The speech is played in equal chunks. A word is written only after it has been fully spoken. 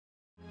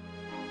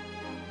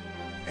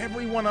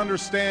Everyone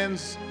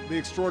understands the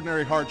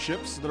extraordinary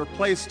hardships that are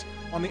placed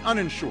on the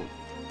uninsured.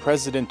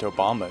 President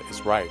Obama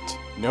is right.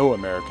 No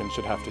American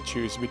should have to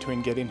choose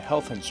between getting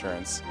health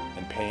insurance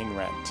and paying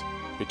rent,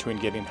 between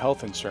getting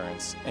health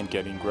insurance and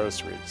getting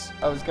groceries,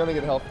 I was gonna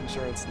get health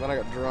insurance, and then I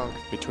got drunk.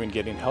 between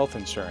getting health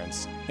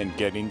insurance and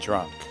getting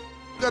drunk,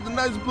 Got the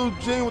nice blue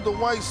jean with the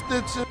white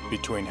stitching.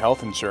 between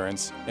health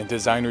insurance and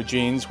designer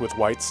jeans with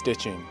white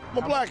stitching, I'm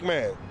a black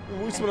man.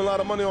 We spend a lot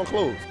of money on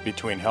clothes.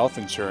 between health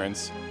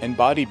insurance and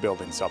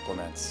bodybuilding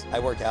supplements, I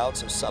work out,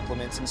 so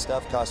supplements and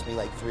stuff cost me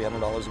like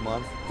 $300 a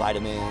month.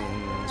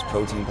 Vitamins,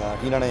 protein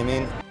powder, you know what I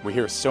mean? We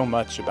hear so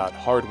much about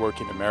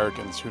hardworking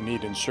Americans who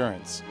need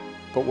insurance.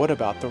 But what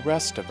about the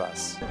rest of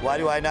us? Why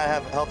do I not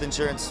have health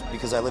insurance?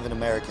 Because I live in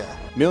America.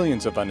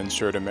 Millions of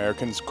uninsured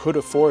Americans could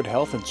afford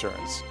health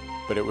insurance,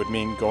 but it would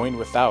mean going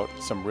without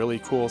some really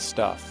cool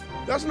stuff.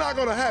 That's not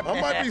gonna happen.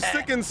 I might be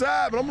sick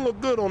inside, but I'm gonna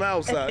look good on the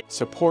outside.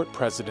 Support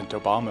President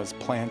Obama's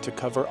plan to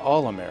cover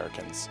all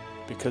Americans,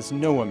 because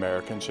no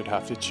American should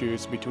have to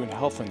choose between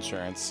health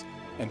insurance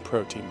and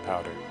protein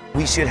powder.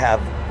 We should have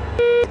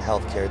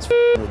health care. It's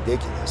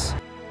ridiculous.